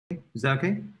Is that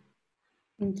okay?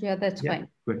 Yeah, that's fine.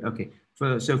 Great. Okay.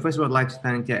 So first of all, I'd like to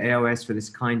thank AOS for this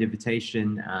kind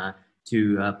invitation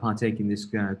to partake in this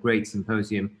great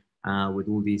symposium with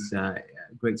all these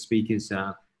great speakers.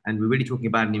 And we're really talking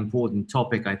about an important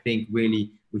topic, I think,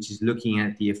 really, which is looking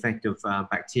at the effect of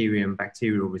bacteria and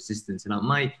bacterial resistance. And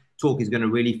my talk is going to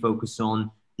really focus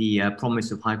on the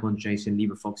promise of high concentration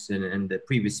levofloxacin, and the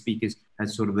previous speakers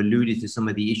has sort of alluded to some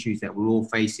of the issues that we're all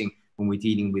facing when we're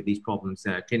dealing with these problems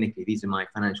clinically. These are my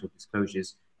financial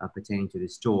disclosures pertaining to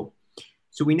this talk.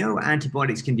 So we know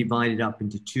antibiotics can be divided up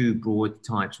into two broad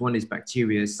types. One is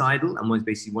bactericidal and one is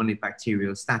basically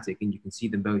bacteriostatic, and you can see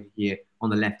them both here on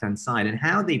the left-hand side. And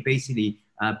how they basically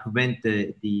prevent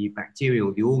the bacteria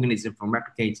or the organism from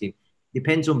replicating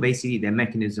depends on basically their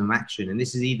mechanism of action. And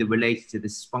this is either related to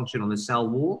this function on the cell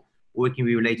wall, or it can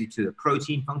be related to the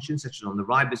protein function, such as on the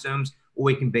ribosomes, or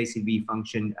it can basically be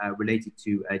function related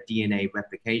to DNA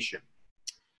replication.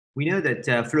 We know that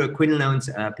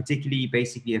fluoroquinolones particularly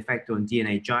basically affect on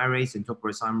DNA gyrase and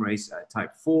topoisomerase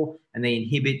type 4, and they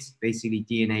inhibit basically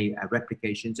DNA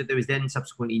replication. So there is then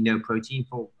subsequently no protein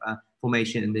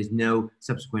formation, and there's no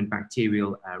subsequent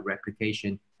bacterial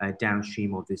replication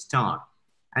downstream of this task.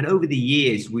 And over the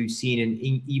years, we've seen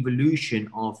an evolution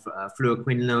of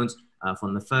fluoroquinolones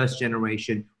from the first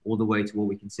generation all the way to what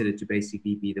we consider to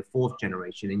basically be the fourth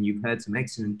generation. And you've heard some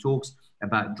excellent talks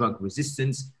about drug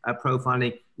resistance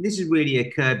profiling. This has really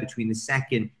occurred between the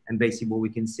second and basically what we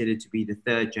consider to be the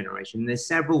third generation. And there's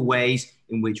several ways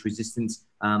in which resistance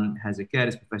has occurred,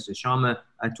 as Professor Sharma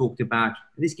talked about.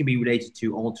 This can be related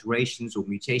to alterations or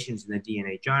mutations in the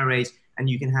DNA gyrase, and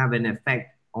you can have an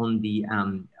effect on the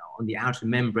outer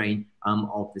membrane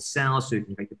of the cell, so it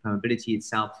can affect the permeability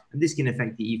itself, and this can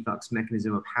affect the efflux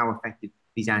mechanism of how effective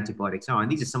these antibiotics are.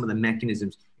 And these are some of the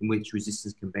mechanisms in which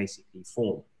resistance can basically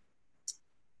form.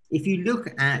 If you look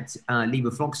at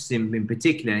levofloxacin in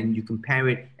particular, and you compare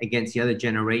it against the other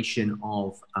generation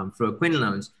of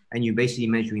fluoroquinolones, and you're basically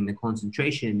measuring the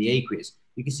concentration in the aqueous,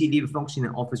 you can see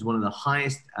levofloxacin offers one of the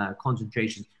highest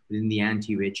concentrations within the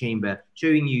anterior chamber,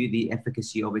 showing you the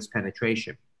efficacy of its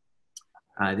penetration.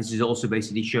 This is also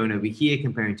basically shown over here,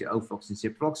 comparing to ofloxacin,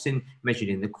 ciprofloxacin, measured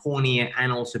in the cornea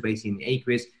and also basically in the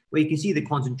aqueous, where you can see the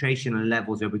concentration and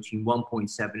levels are between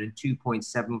 1.7 and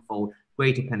 2.7-fold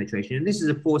greater penetration. And this is,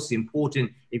 of course,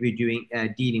 important if you're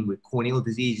dealing with corneal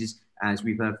diseases, as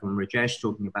we've heard from Rajesh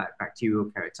talking about bacterial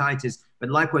keratitis, but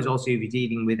likewise also if you're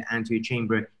dealing with anterior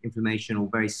chamber inflammation or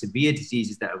very severe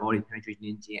diseases that have already penetrated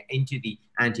into the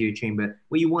anterior chamber,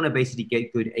 where you want to basically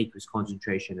get good aqueous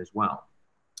concentration as well.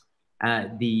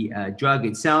 The drug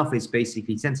itself is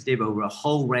basically sensitive over a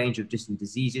whole range of different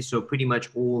diseases, so pretty much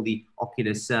all the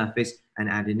ocular surface and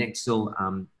adnexal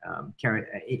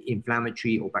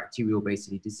inflammatory or bacterial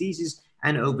basically diseases.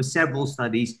 And over several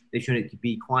studies, they've shown it to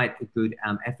be quite a good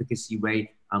efficacy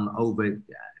rate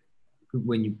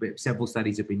several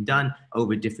studies have been done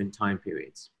over different time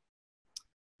periods.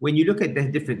 When you look at the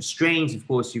different strains, of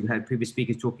course, you've had previous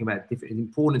speakers talking about the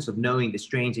importance of knowing the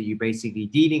strains that you're basically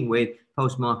dealing with.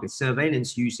 Post-market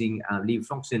surveillance using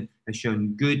levofloxacin has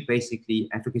shown good, basically,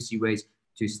 efficacy rates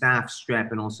to staph,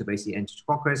 strep, and also basically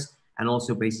enterococcus, and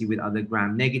also basically with other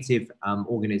gram-negative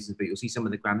organisms. But you'll see some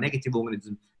of the gram-negative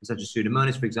organisms, such as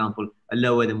Pseudomonas, for example, are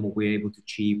lower than what we're able to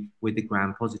achieve with the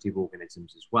gram-positive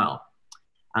organisms as well.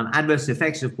 Adverse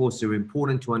effects, of course, are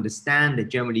important to understand. They're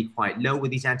generally quite low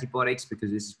with these antibiotics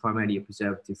because this is primarily a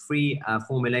preservative-free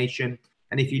formulation.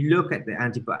 And if you look at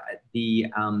the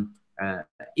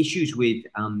issues with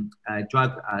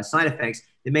drug side effects,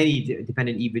 they're mainly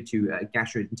dependent either to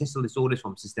gastrointestinal disorders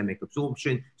from systemic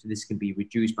absorption, so this can be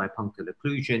reduced by punctal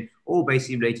occlusion, or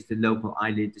basically related to local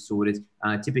eyelid disorders,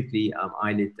 typically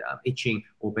eyelid itching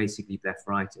or basically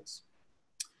blepharitis.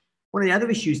 One of the other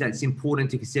issues that's important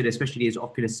to consider, especially as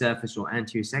ocular surface or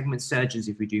anterior segment surgeons,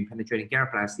 if we're doing penetrating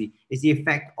keratoplasty, is the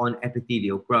effect on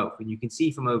epithelial growth. And you can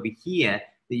see from over here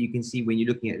that you can see when you're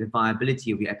looking at the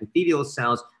viability of your epithelial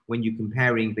cells, when you're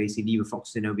comparing basically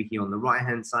levofloxacin over here on the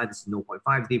right-hand side, this is 0.5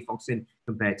 levofloxacin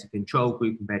compared to control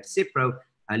group compared to Cipro.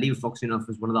 Levofloxacin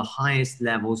offers one of the highest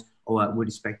levels with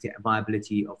respect to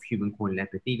viability of human corneal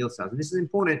epithelial cells. And this is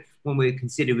important when we're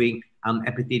considering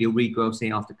epithelial regrowth,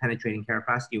 say after penetrating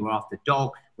keratoplasty or after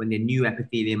DOG, when the new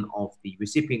epithelium of the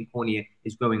recipient cornea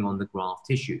is growing on the graft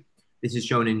tissue. This is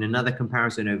shown in another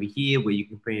comparison over here, where you're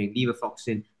comparing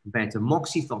levofloxacin compared to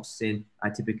moxifloxacin,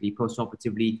 typically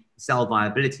postoperatively. Cell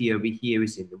viability over here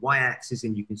is in the y-axis,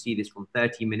 and you can see this from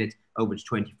 30 minutes over to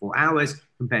 24 hours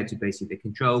compared to basically the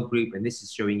control group, and this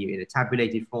is showing you in a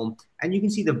tabulated form. And you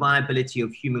can see the viability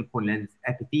of human corneal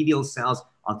epithelial cells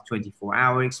after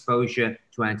 24-hour exposure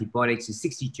to antibiotics is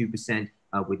 62%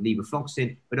 with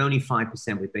levofloxacin, but only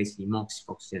 5% with basically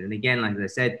moxifloxacin. And again, like I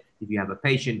said, if you have a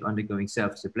patient undergoing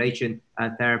surface ablation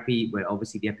therapy, where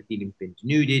obviously the epithelium has been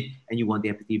denuded and you want the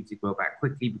epithelium to grow back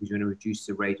quickly because you want to reduce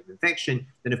the rate of infection,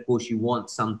 then of course you want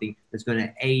something that's going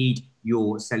to aid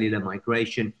your cellular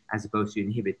migration as opposed to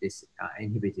inhibit it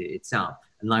itself.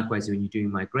 And likewise, when you're doing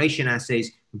migration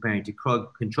assays, comparing to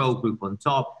control group on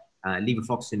top,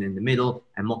 levofloxacin in the middle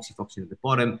and moxifloxacin at the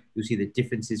bottom, you'll see the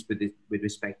differences with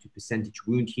respect to percentage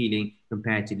wound healing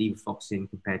compared to levofloxacin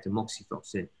compared to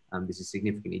moxifloxacin. This is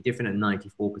significantly different at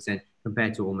 94%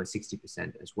 compared to almost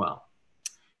 60% as well.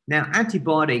 Now,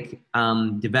 antibiotic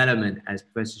development, as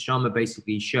Professor Sharma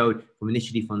basically showed,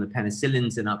 initially from the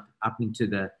penicillins and up into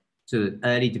the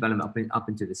early development up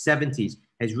into the 70s,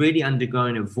 has really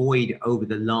undergone a void over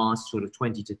the last sort of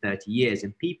 20 to 30 years.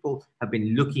 And people have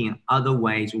been looking at other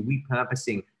ways or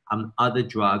repurposing other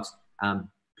drugs,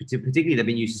 particularly that have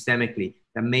been used systemically,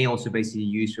 that may also basically be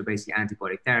used for basic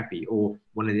antibiotic therapy. Or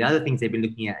one of the other things they've been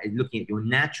looking at is looking at your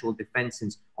natural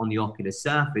defenses on the ocular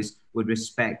surface with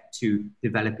respect to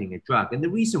developing a drug. And the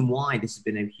reason why this has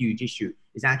been a huge issue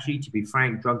is actually, to be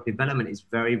frank, drug development is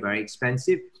very, very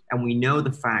expensive. And we know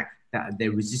the fact that the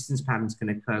resistance patterns can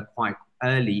occur quite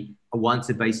early once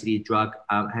a drug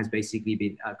has basically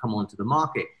been come onto the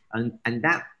market.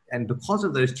 And because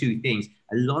of those two things,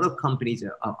 a lot of companies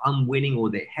are unwilling or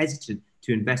they're hesitant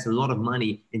to invest a lot of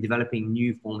money in developing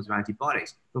new forms of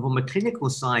antibiotics. But from a clinical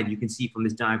side, you can see from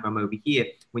this diagram over here,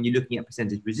 when you're looking at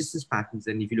percentage resistance patterns,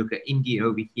 and if you look at India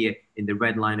over here in the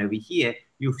red line over here,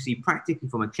 you'll see practically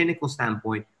from a clinical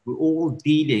standpoint, we're all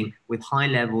dealing with high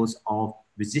levels of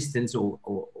resistance or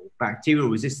bacterial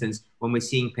resistance when we're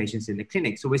seeing patients in the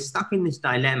clinic. So we're stuck in this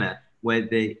dilemma where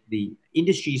the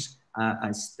industries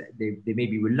they may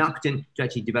be reluctant to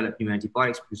actually develop new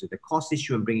antibiotics because of the cost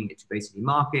issue and bringing it to basically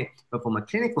market. But from a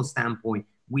clinical standpoint,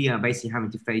 we are basically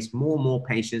having to face more and more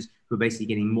patients who are basically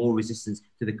getting more resistance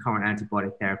to the current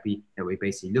antibiotic therapy that we're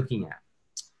basically looking at.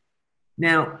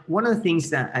 Now, one of the things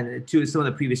that, and some of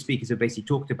the previous speakers have basically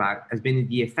talked about, has been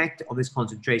the effect of this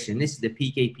concentration. This is the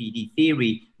PK/PD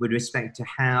theory with respect to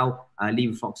how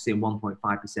levofloxacin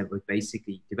 1.5% was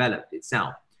basically developed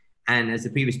itself. And as the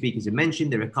previous speakers have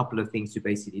mentioned, there are a couple of things to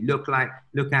basically look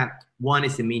at. One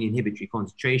is the mean inhibitory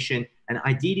concentration. And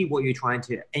ideally, what you're trying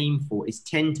to aim for is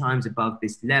 10 times above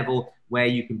this level, where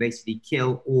you can basically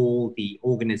kill all the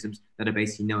organisms that are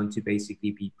basically known to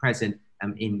basically be present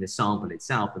in the sample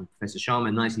itself. And Professor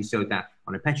Sharma nicely showed that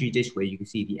on a Petri dish, where you can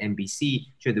see the MBC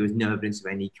showed there was no evidence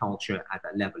of any culture at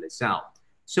that level itself.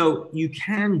 So you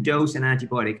can dose an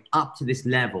antibiotic up to this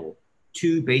level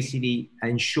to basically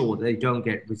ensure that they don't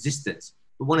get resistance.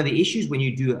 But one of the issues when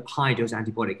you do a high dose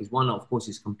antibiotic is, one, of course,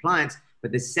 is compliance,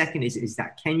 but the second is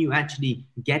that can you actually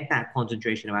get that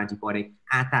concentration of antibiotic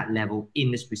at that level in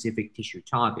the specific tissue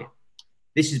target?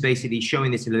 This is basically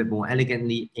showing this a little bit more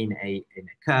elegantly in a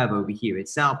curve over here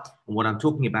itself. And what I'm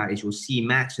talking about is your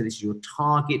Cmax. So this is your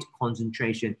target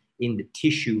concentration in the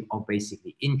tissue of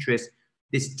basically interest.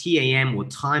 This TAM, or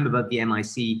time above the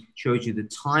MIC, shows you the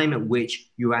time at which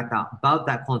you're at above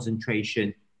that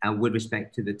concentration with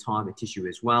respect to the target tissue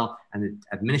as well. And the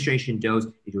administration dose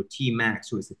is your Tmax,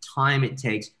 so it's the time it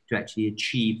takes to actually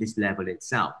achieve this level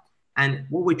itself. And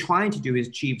what we're trying to do is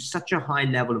achieve such a high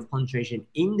level of concentration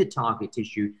in the target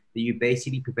tissue that you're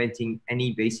basically preventing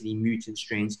any basically mutant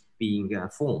strains being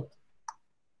formed.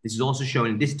 This is also shown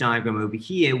in this diagram over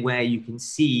here, where you can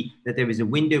see that there is a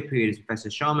window period, as Professor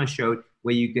Sharma showed,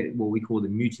 where you get what we call the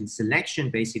mutant selection,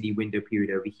 basically window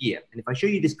period over here. And if I show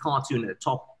you this cartoon at the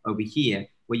top over here,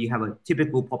 where you have a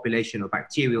typical population of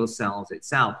bacterial cells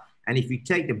itself, and if you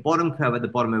take the bottom curve at the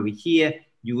bottom over here,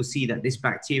 you will see that this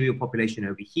bacterial population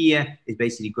over here is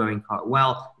basically growing quite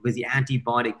well, because the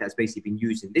antibiotic that's basically been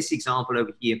used in this example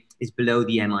over here is below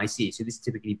the MIC. So this is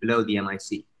typically below the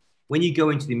MIC. When you go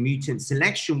into the mutant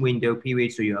selection window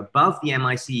period, so you're above the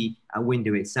MIC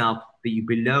window itself, but you're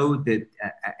below the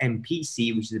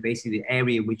MPC, which is basically the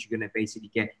area in which you're going to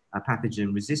basically get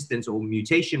pathogen resistance or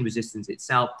mutation resistance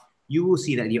itself, you will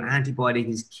see that your antibiotic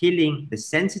is killing the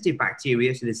sensitive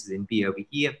bacteria. So this is in B over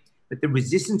here, but the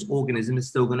resistant organism is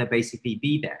still going to basically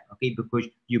be there, okay, because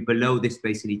you're below this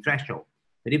basically threshold.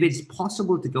 But if it's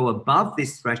possible to go above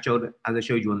this threshold, as I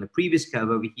showed you on the previous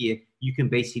curve over here, you can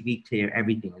basically clear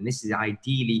everything. And this is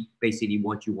ideally basically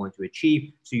what you want to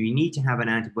achieve. So you need to have an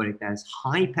antibiotic that has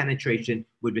high penetration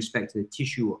with respect to the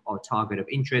tissue or target of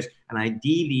interest, and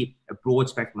ideally a broad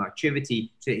spectrum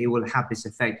activity, so it will have this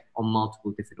effect on multiple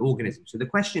different organisms. So the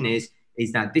question is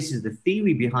that this is the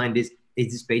theory behind this.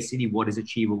 Is this basically what is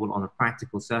achievable on a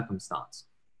practical circumstance?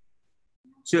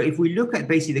 So if we look at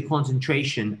basically the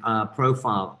concentration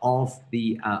profile of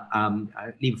the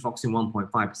levofloxacin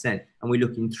 1.5%, and we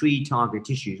look in 3 target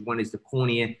tissues, one is the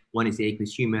cornea, one is the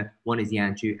aqueous humor, one is the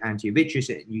anterior vitreous,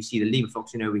 and you see the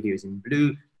levofloxacin over here is in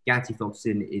blue,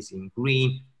 gatifloxacin is in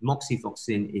green,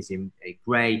 moxifloxacin is in a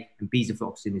gray, and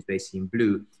bezofloxacin is basically in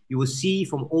blue. You will see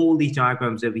from all these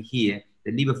diagrams over here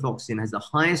that levofloxacin has the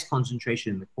highest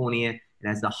concentration in the cornea, it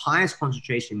has the highest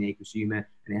concentration in the aqueous humor,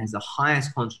 and it has the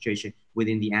highest concentration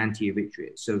within the anterior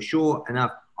vitreous. So sure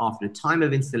enough, after the time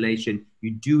of installation, you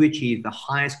do achieve the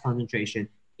highest concentration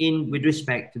with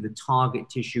respect to the target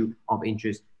tissue of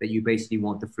interest that you basically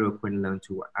want the fluoroquinolone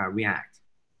to react.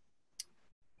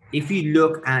 If you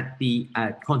look at the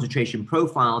concentration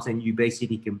profiles and you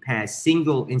basically compare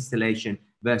single installation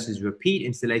versus repeat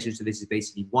installation, so this is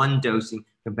basically one dosing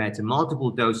compared to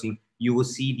multiple dosing, you will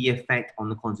see the effect on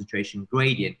the concentration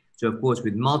gradient. So of course,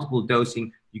 with multiple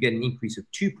dosing, you get an increase of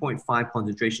 2.5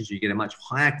 concentration, so you get a much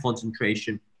higher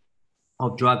concentration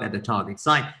of drug at the target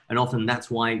site. And often that's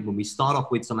why when we start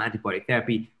off with some antibiotic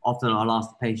therapy, often I'll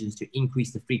ask the patients to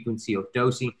increase the frequency of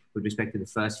dosing with respect to the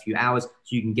first few hours, so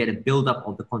you can get a buildup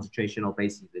of the concentration of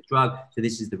basically the drug. So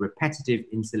this is the repetitive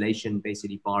installation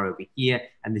basically bar over here,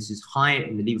 and this is higher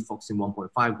in the levofloxacin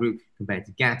 1.5 group compared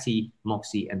to Gati,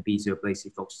 Moxi, and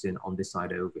bezofloxacin on this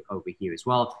side over here as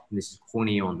well. And this is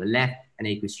cornea on the left and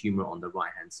aqueous humor on the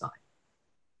right-hand side.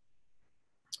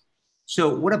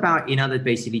 So what about in other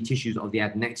basically tissues of the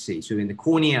adnexy? So in the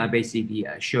cornea, I basically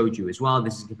showed you as well.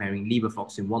 This is comparing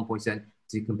levofloxacin 1%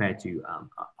 compared to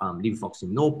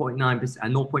levofloxacin 0.9%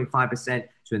 and 0.5%.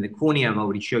 So in the cornea, I've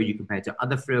already showed you compared to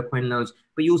other fluoroquinolones,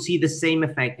 but you'll see the same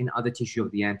effect in other tissue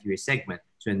of the anterior segment.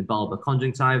 So in the bulbar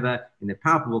conjunctiva, in the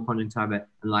palpable conjunctiva,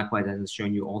 and likewise, as I've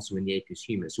shown you also in the aqueous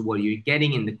humor. So what you're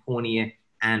getting in the cornea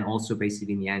and also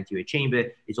basically in the anterior chamber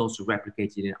is also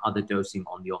replicated in other dosing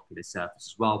on the ocular surface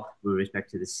as well with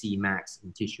respect to the Cmax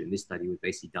in tissue. And this study was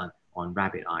basically done on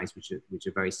rabbit eyes, which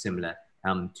are very similar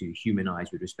to human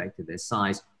eyes with respect to their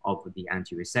size of the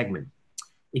anterior segment.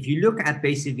 If you look at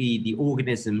basically the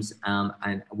organisms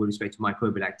and with respect to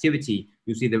microbial activity,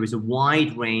 you'll see there is a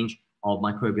wide range of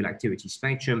microbial activity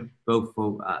spectrum, both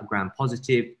for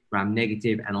gram-positive,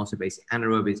 gram-negative, and also basic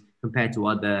anaerobics compared to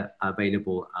other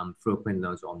available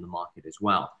fluoroquinolones on the market as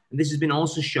well. And this has been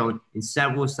also shown in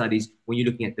several studies when you're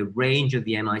looking at the range of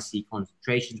the MIC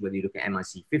concentrations, whether you look at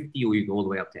MIC 50 or you go all the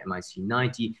way up to MIC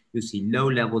 90, you'll see low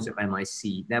levels of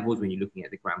MIC levels when you're looking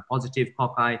at the gram-positive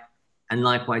cocci, and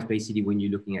likewise, basically, when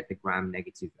you're looking at the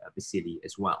gram-negative bacilli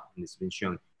as well. And this has been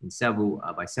shown in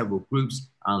by several groups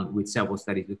with several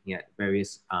studies looking at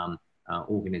various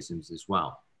organisms as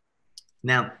well.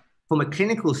 Now, from a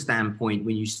clinical standpoint,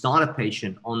 when you start a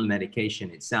patient on medication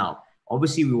itself,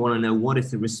 obviously we want to know what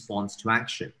is the response to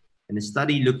action. In a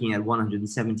study looking at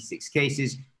 176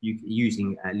 cases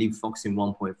using levofloxacin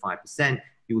 1.5%,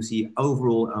 you will see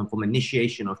overall from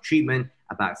initiation of treatment,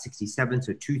 about 67,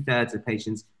 so 2/3 of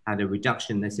patients had a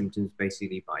reduction in their symptoms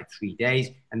basically by 3 days,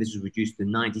 and this was reduced to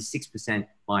 96%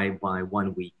 by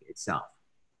 1 week itself.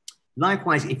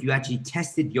 Likewise, if you actually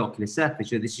tested the ocular surface,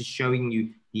 so this is showing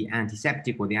you the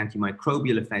antiseptic or the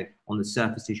antimicrobial effect on the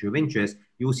surface tissue of interest,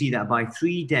 you will see that by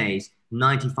 3 days,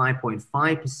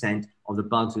 95.5% of the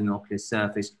bugs on the ocular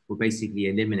surface were basically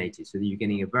eliminated. So that you're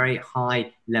getting a very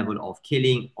high level of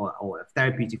killing or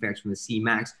therapeutic effects from the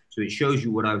Cmax. So it shows you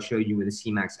what I showed you with the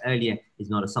Cmax earlier is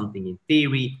not something in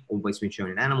theory or what's been shown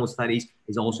in animal studies,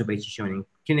 is also basically shown in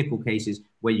clinical cases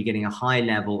where you're getting a high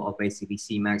level of basically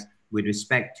Cmax with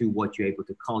respect to what you're able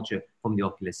to culture from the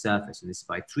ocular surface. And this is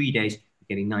by 3 days, you're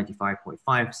getting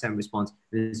 95.5% response.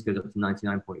 This goes up to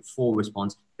 99.4%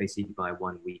 response basically by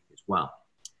 1 week as well.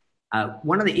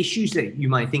 One of the issues that you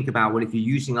might think about, well, if you're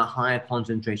using a higher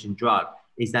concentration drug,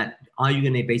 is that are you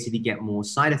going to basically get more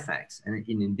side effects? And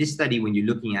in this study, when you're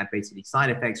looking at basically side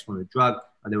effects from the drug,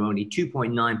 there were only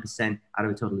 2.9% out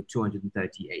of a total of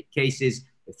 238 cases.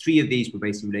 3 of these were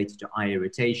basically related to eye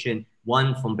irritation,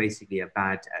 1 from basically a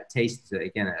bad taste. So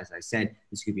again, as I said,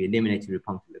 this could be eliminated with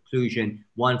punctal occlusion,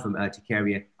 1 from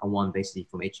urticaria, and 1 basically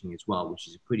from itching as well, which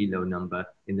is a pretty low number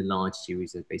in the large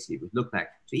series that basically it would look like.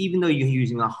 So even though you're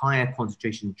using a higher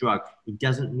concentration drug, it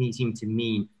doesn't seem to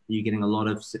mean that you're getting a lot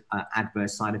of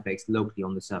adverse side effects locally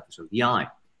on the surface of the eye.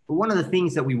 But one of the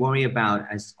things that we worry about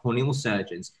as corneal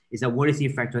surgeons is that what is the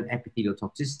effect on epithelial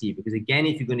toxicity? Because again,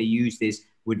 if you're going to use this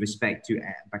with respect to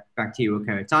bacterial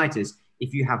keratitis,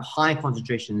 if you have high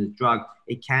concentration of the drug,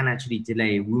 it can actually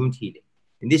delay wound healing.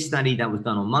 In this study that was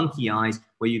done on monkey eyes,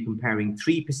 where you're comparing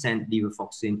 3%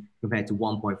 levofloxacin compared to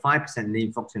 1.5%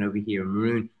 levofloxacin over here in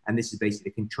maroon, and this is basically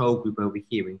the control group over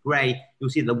here in gray, you'll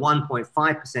see the 1.5%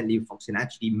 levofloxacin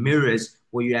actually mirrors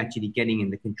what you're actually getting in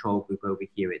the control group over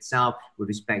here itself with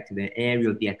respect to the area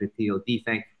of the epithelial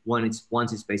defect. Once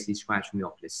it's basically scratched from the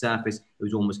ocular surface, it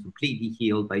was almost completely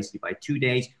healed basically by 2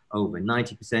 days, over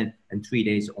 90%, and 3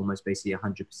 days, almost basically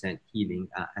 100% healing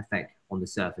effect on the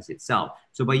surface itself.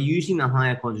 So by using a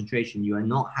higher concentration, you are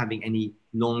not having any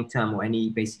long-term or any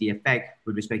basically effect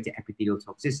with respect to epithelial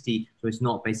toxicity. So it's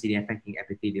not basically affecting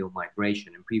epithelial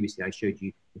migration. And previously I showed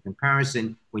you the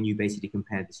comparison when you basically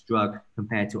compare this drug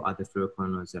compared to other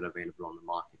fluoroquinolones that are available on the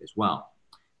market as well.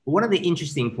 But one of the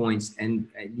interesting points, and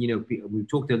you know,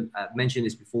 we've mentioned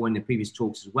this before in the previous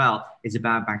talks as well, is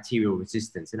about bacterial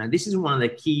resistance. And this is one of the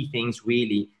key things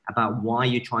really about why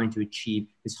you're trying to achieve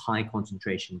this high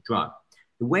concentration drug.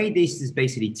 The way this is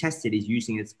basically tested is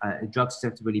using a drug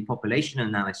susceptibility population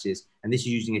analysis, and this is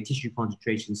using a tissue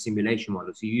concentration simulation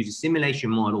model. So you use a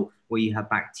simulation model where you have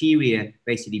bacteria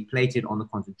basically plated on the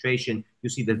concentration.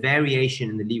 You'll see the variation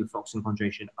in the levofloxacin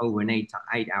concentration over an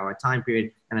 8-hour time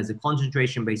period. And as the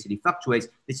concentration basically fluctuates,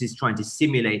 this is trying to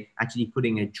simulate actually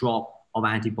putting a drop of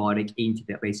antibiotic into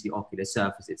the basically ocular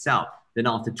surface itself. Then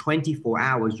after 24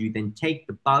 hours, you then take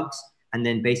the bugs, and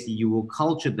then basically you will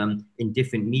culture them in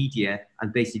different media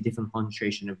and basically different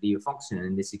concentration of levofloxacin.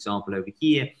 In this example over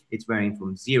here, it's varying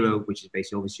from 0, which is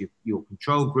basically obviously your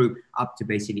control group, up to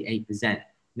basically 8%.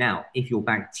 Now, if your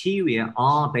bacteria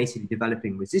are basically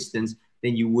developing resistance,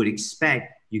 then you would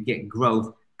expect you get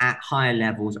growth at higher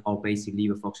levels of basic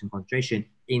levofloxacin concentration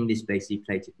in this basically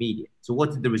plated media. So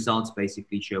what did the results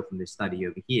basically show from this study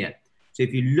over here? So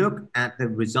if you look at the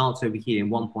results over here in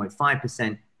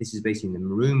 1.5%, this is basically in the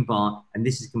maroon bar, and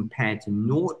this is compared to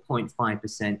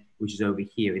 0.5%, which is over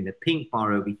here in the pink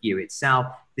bar over here itself.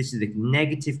 This is the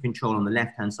negative control on the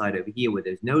left-hand side over here, where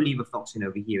there's no levofloxacin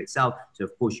over here itself. So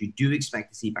of course, you do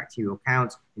expect to see bacterial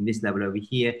counts in this level over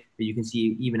here, but you can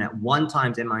see even at 1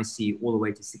 times MIC all the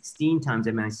way to 16 times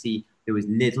MIC, there was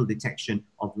little detection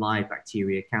of live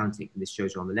bacteria counting. And this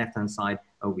shows you on the left-hand side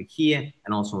over here,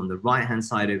 and also on the right-hand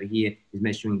side over here is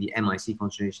measuring the MIC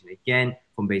concentration again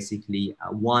from basically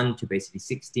 1 to basically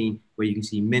 16, where you can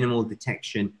see minimal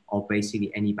detection of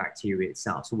basically any bacteria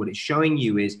itself. So what it's showing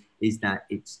you is that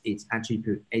it's actually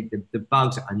the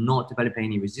bugs are not developing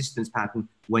any resistance pattern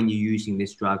when you're using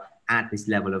this drug at this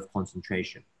level of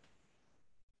concentration.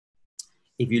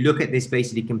 If you look at this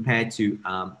basically compared to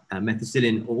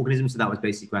methicillin organisms, so that was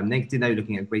basically gram-negative. Now you're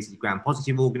looking at basically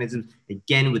gram-positive organisms,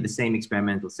 again with the same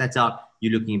experimental setup.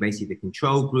 You're looking at basically the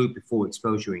control group before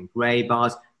exposure in gray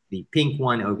bars. The pink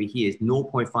one over here is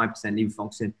 0.5%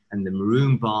 levofloxacin, and the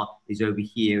maroon bar is over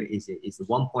here is the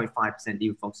 1.5%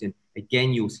 levofloxacin.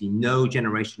 Again, you'll see no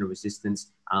generation of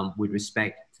resistance with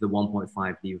respect to the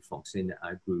 1.5 levofloxacin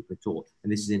group at all.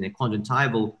 And this is in a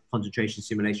conjunctival concentration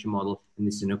simulation model, and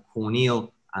this is in a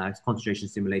corneal concentration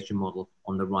simulation model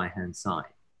on the right-hand side.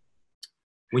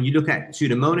 When you look at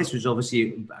Pseudomonas, which is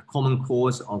obviously a common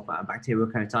cause of bacterial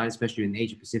keratitis, especially in the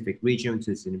Asia-Pacific region,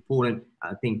 so it's an important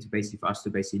thing to basically for us to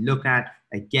basically look at.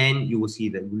 Again, you will see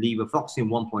that levofloxacin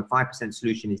 1.5%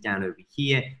 solution is down over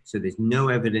here, so there's no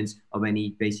evidence of any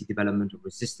basic development of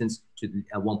resistance to the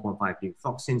 1.5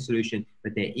 levofloxacin solution,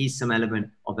 but there is some element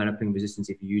of developing resistance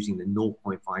if you're using the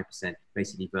 0.5%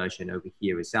 basically version over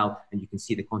here itself, and you can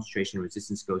see the concentration of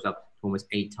resistance goes up to almost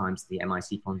 8 times the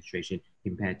MIC concentration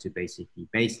compared to basically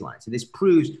baseline. So this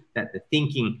proves that the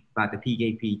thinking about the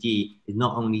PK/PD is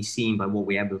not only seen by what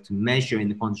we're able to measure in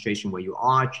the concentration where you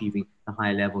are achieving the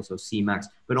higher levels of Cmax,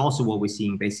 but also what we're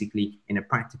seeing basically in a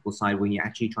practical side when you're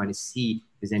actually trying to see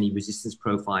if there's any resistance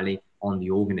profiling on the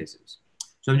organisms.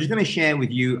 So I'm just going to share with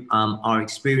you our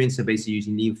experience of basically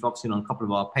using levofloxacin on a couple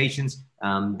of our patients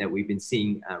that we've been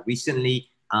seeing recently.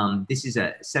 This is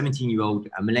a 17-year-old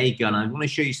Malay girl, and I want to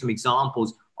show you some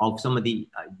examples of some of the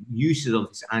uses of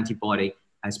this antibiotic,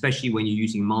 especially when you're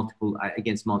using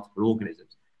against multiple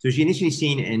organisms. So she initially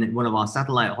seen in one of our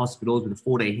satellite hospitals with a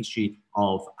 4-day history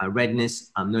of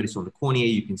redness. Notice on the cornea,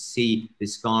 you can see the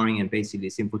scarring and basically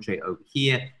this infiltrate over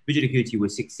here. Visual acuity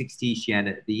was 660. She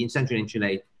had the central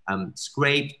insulae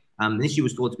scraped. This she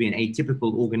was thought to be an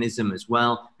atypical organism as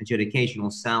well, and she had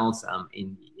occasional cells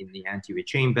in the anterior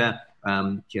chamber.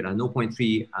 She had a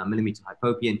 0.3 millimeter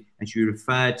hypopyon, and she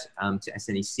referred to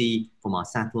SNEC from our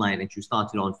satellite, and she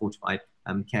started on fortified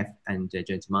KEF and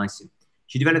gentamicin.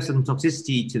 She developed some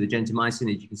toxicity to the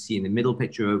gentamicin, as you can see in the middle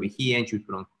picture over here, and she was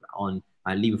put on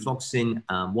levofloxacin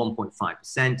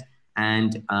 1.5%.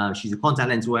 And she's a contact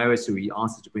lens wearer, so we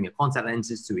asked her to bring her contact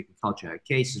lenses so we can culture her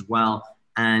case as well.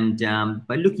 And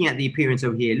by looking at the appearance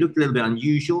over here, it looked a little bit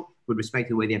unusual with respect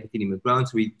to the way the epithelium had grown.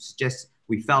 So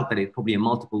we felt that it's probably a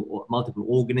multiple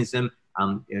organism.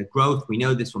 growth. We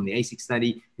know this from the ASIC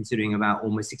study, considering about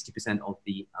almost 60% of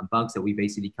the bugs that we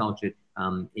basically cultured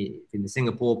in the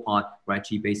Singapore part were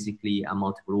actually basically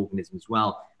multiple organisms as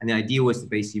well. And the idea was to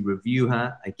basically review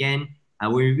her again.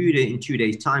 We reviewed it in 2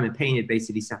 days' time, and pain had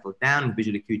basically settled down, and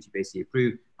visual acuity basically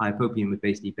improved. Hypopyon was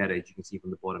basically better, as you can see from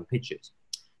the bottom pictures.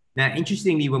 Now,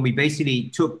 interestingly, when we basically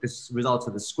took the results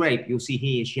of the scrape, you'll see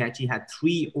here she actually had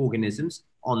 3 organisms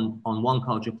on one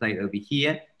culture plate over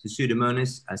here, so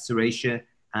Pseudomonas, Serratia,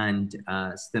 and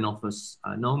Stenophus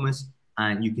nomus.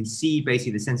 And you can see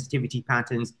basically the sensitivity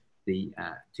patterns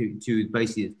to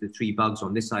basically the 3 bugs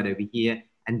on this side over here.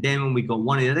 And then when we got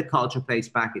one of the other culture plates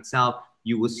back itself,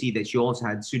 you will see that she also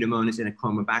had Pseudomonas and a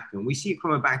Chromobacter. And we see a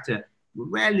Chromobacter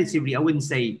relatively, I wouldn't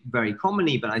say very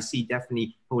commonly, but I see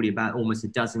definitely probably about almost a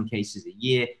dozen cases a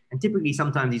year. And typically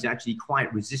sometimes these are actually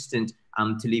quite resistant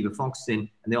to levofloxacin,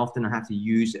 and they often have to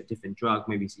use a different drug,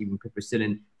 maybe it's even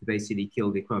piperacillin, to basically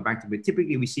kill the Chromobacter. But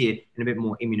typically we see it in a bit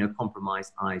more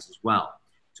immunocompromised eyes as well.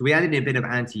 So we added a bit of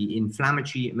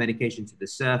anti-inflammatory medication to the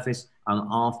surface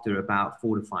after about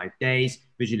 4 to 5 days.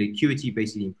 Visual acuity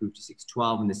basically improved to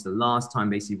 612, and this is the last time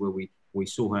basically where we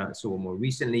saw her more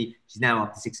recently. She's now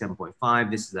up to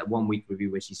 6.7.5. This is that 1 week review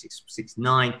where she's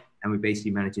 6.9, and we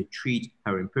basically managed to treat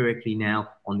her empirically now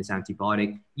on this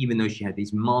antibiotic, even though she had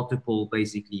these multiple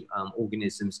basically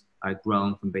organisms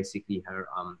grown from basically her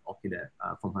ocular,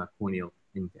 from her corneal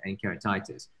and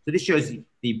keratitis. So this shows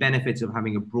the benefits of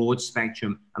having a broad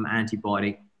spectrum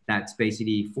antibiotic that's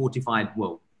basically fortified,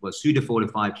 well,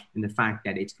 pseudo-fortified in the fact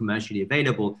that it's commercially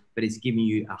available, but it's giving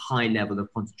you a high level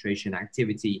of concentration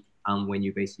activity when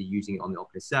you're basically using it on the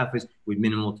ocular surface with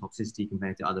minimal toxicity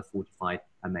compared to other fortified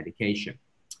medication.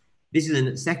 This is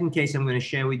the second case I'm going to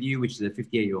share with you, which is a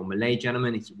 58-year-old Malay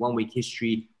gentleman. It's a 1 week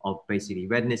history of basically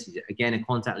redness. He's, again, a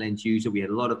contact lens user. We had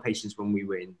a lot of patients when we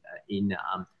were in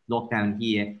lockdown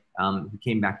here who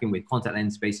came back in with contact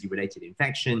lens basically related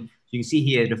infection. So you can see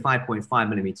here the 5.5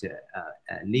 millimeter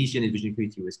lesion. His vision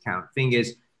acuity was count fingers.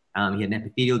 He had an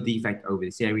epithelial defect over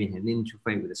this area and had an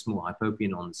infiltrate with a small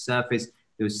hypopyon on the surface.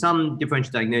 There was some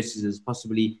differential diagnosis as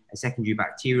possibly a secondary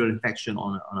bacterial infection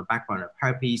on a background of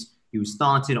herpes. He was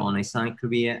started on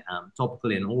acyclovir,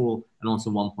 topical and oral, and also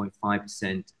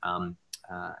 1.5%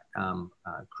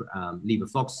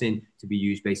 levofloxacin to be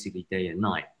used basically day and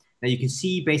night. Now you can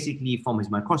see basically from his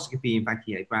microscopy, in fact,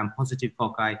 he had gram-positive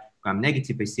cocci,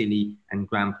 gram-negative bacilli, and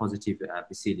gram-positive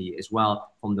bacilli as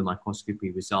well from the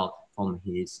microscopy result from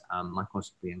his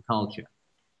microscopy and culture.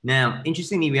 Now,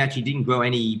 interestingly, we actually didn't grow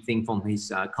anything from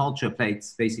his culture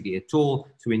plates basically at all.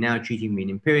 So we're now treating him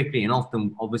empirically, and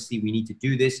often, obviously, we need to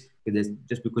do this because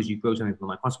just because you grow something from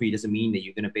the microscopy doesn't mean that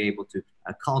you're going to be able to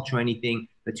culture anything.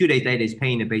 But 2 days later, his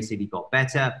pain had basically got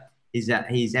better. His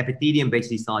epithelium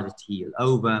basically started to heal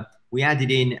over. We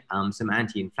added in some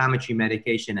anti-inflammatory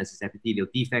medication as his epithelial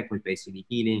defect was basically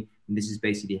healing, and this is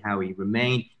basically how he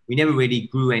remained. We never really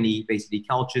grew any basically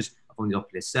cultures on the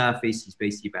ocular surface. He's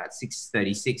basically about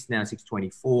 636 now,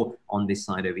 624 on this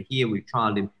side over here. We've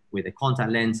trialed him with a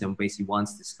contact lens, and basically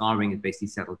once the scarring has basically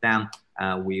settled down,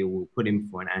 we will put him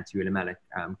for an anterior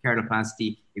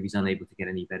keratoplasty if he's unable to get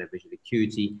any better visual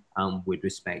acuity with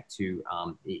respect to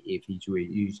if he's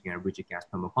using a rigid gas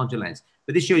permacondylar lens.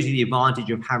 But this shows you the advantage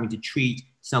of having to treat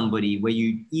somebody where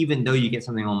you, even though you get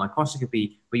something on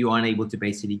microscopy, but you are unable to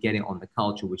basically get it on the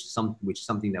culture, which is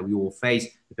something that we all face,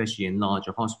 especially in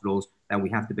larger hospitals, that we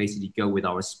have to basically go with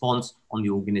our response on the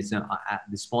organism,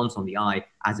 response on the eye,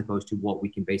 as opposed to what we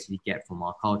can basically get from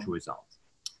our culture results.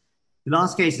 The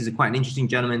last case is quite an interesting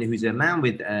gentleman who's a man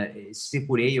with a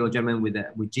 48-year-old gentleman with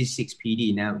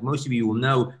G6PD. Now, most of you will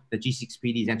know that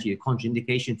G6PD is actually a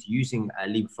contraindication to using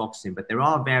levofloxacin, but there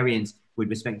are variants with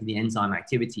respect to the enzyme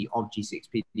activity of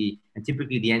G6PD. And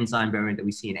typically the enzyme variant that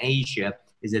we see in Asia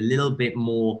is a little bit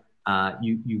more,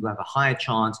 you have a higher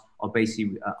chance of basically,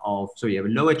 you have a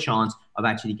lower chance of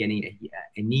actually getting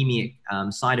anemic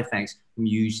side effects from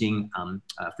using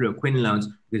fluoroquinolones,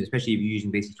 because especially if you're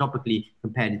using basically topically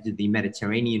compared to the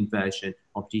Mediterranean version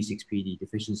of G6PD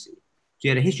deficiency. So he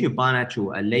had a history of bilateral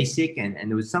LASIK, and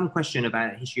there was some question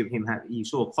about a history of him. You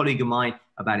saw a colleague of mine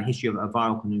about a history of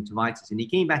viral conjunctivitis, and he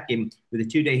came back in with a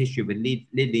 2-day history of a lid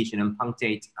lesion and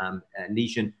punctate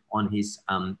lesion on his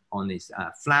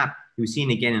flap. He was seen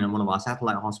again in one of our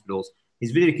satellite hospitals. His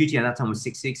visual acuity at that time was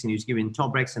 6.6, and he was given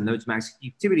Tobrex and Lotemax.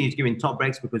 Typically, he was given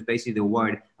Tobrex because basically they were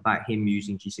worried about him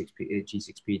using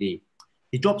G6PD.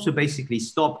 His drops were basically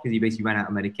stopped because he basically ran out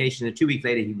of medication. And 2 weeks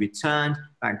later, he returned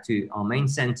back to our main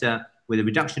center with a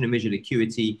reduction in visual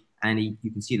acuity, and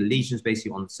you can see the lesions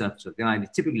basically on the surface of the eye.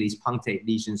 Typically, these punctate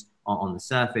lesions are on the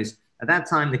surface. At that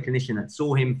time, the clinician that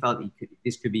saw him felt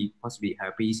this could be possibly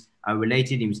herpes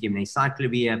related. He was given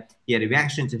acyclovir. He had a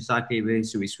reaction to acyclovir,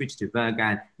 so we switched to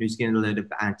Virgan. He was given a load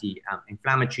of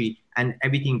anti-inflammatory, and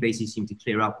everything basically seemed to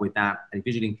clear up with that. And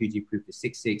visual acuity improved to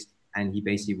 6.6, and he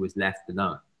basically was left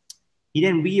alone. He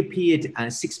then reappeared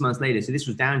 6 months later. So this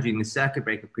was down during the circuit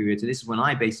breaker period. So this is when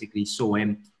I basically saw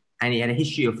him, and he had a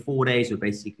history of 4 days of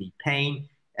basically pain.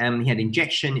 He had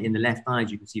injection in the left eye,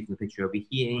 as you can see from the picture over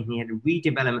here. And he had a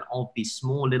redevelopment of these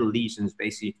small little lesions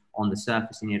basically on the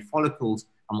surface. And he had follicles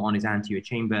on his anterior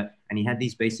chamber. And he had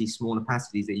these basically small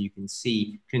opacities that you can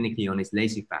see clinically on his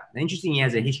LASIK back. Now, interesting, he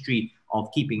has a history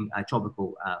of keeping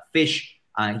tropical fish.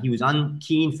 He was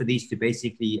unkeen for these to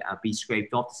basically be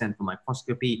scraped off to send for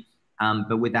microscopy.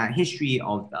 But with that history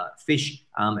of fish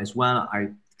as well,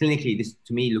 clinically, this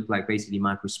to me looked like basically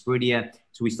microsporidia.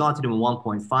 So we started him with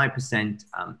 1.5%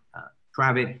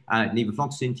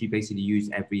 levofloxacin to basically use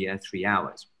every 3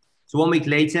 hours. So 1 week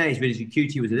later, his visual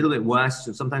acuity was a little bit worse.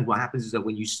 So sometimes what happens is that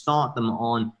when you start them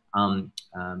on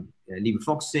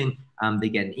levofloxacin, they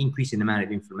get an increase in the amount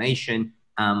of inflammation.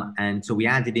 And so we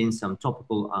added in some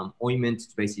topical ointment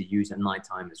to basically use at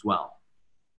nighttime as well.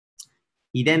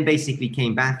 He then basically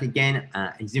came back again.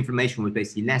 His inflammation was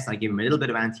basically less. I gave him a little bit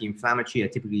of anti-inflammatory. I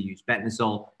typically use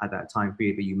betamazole at that time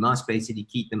period, but you must basically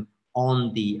keep them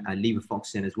on the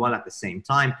levofloxacin as well at the same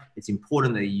time. It's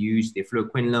important that you use the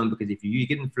fluoroquinolone, because if you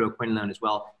give them fluoroquinolone as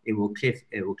well, it will clear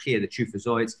the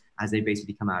trophozoites as they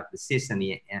basically come out of the cyst, and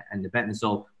the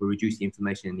betamazole will reduce the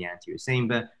inflammation in the anterior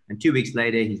chamber. And 2 weeks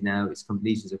later, his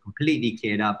lesions are completely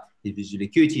cleared up. His visual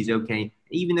acuity is okay.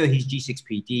 Even though he's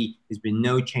G6PD, there's been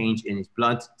no change in his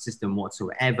blood system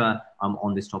whatsoever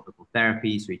on this topical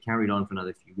therapy. So he carried on for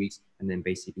another few weeks, and then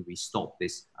basically we stopped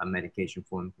this medication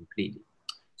for him completely.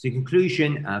 So in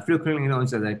conclusion,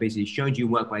 fluoroquinolones, as I basically showed you,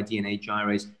 work by DNA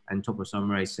gyrase and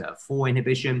topoisomerase 4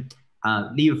 inhibition.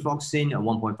 Levofloxacin,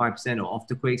 1.5% or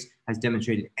Oftaquix, has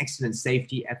demonstrated excellent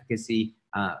safety, efficacy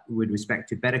with respect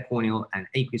to better corneal and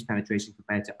aqueous penetration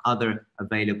compared to other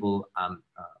available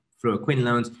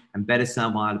fluoroquinolones, and better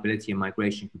cell viability and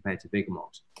migration compared to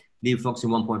Vigamox. Levofloxacin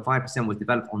 1.5% was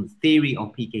developed on the theory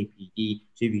of PKPD.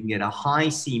 So if you can get a high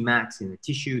Cmax in the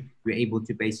tissue, you're able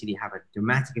to basically have a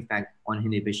dramatic effect on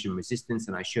inhibition resistance.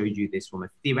 And I showed you this from a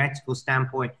theoretical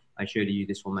standpoint. I showed you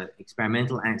this from an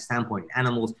experimental standpoint in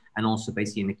animals, and also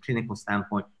basically in a clinical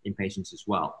standpoint in patients as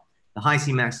well. The high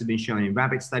Cmax has been shown in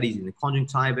rabbit studies in the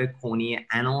conjunctiva, cornea,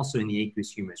 and also in the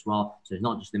aqueous humor as well. So it's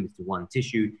not just limited to one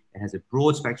tissue. It has a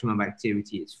broad spectrum of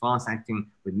activity. It's fast acting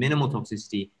with minimal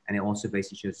toxicity, and it also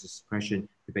basically shows the suppression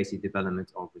to basically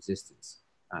development of resistance.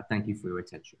 Thank you for your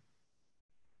attention.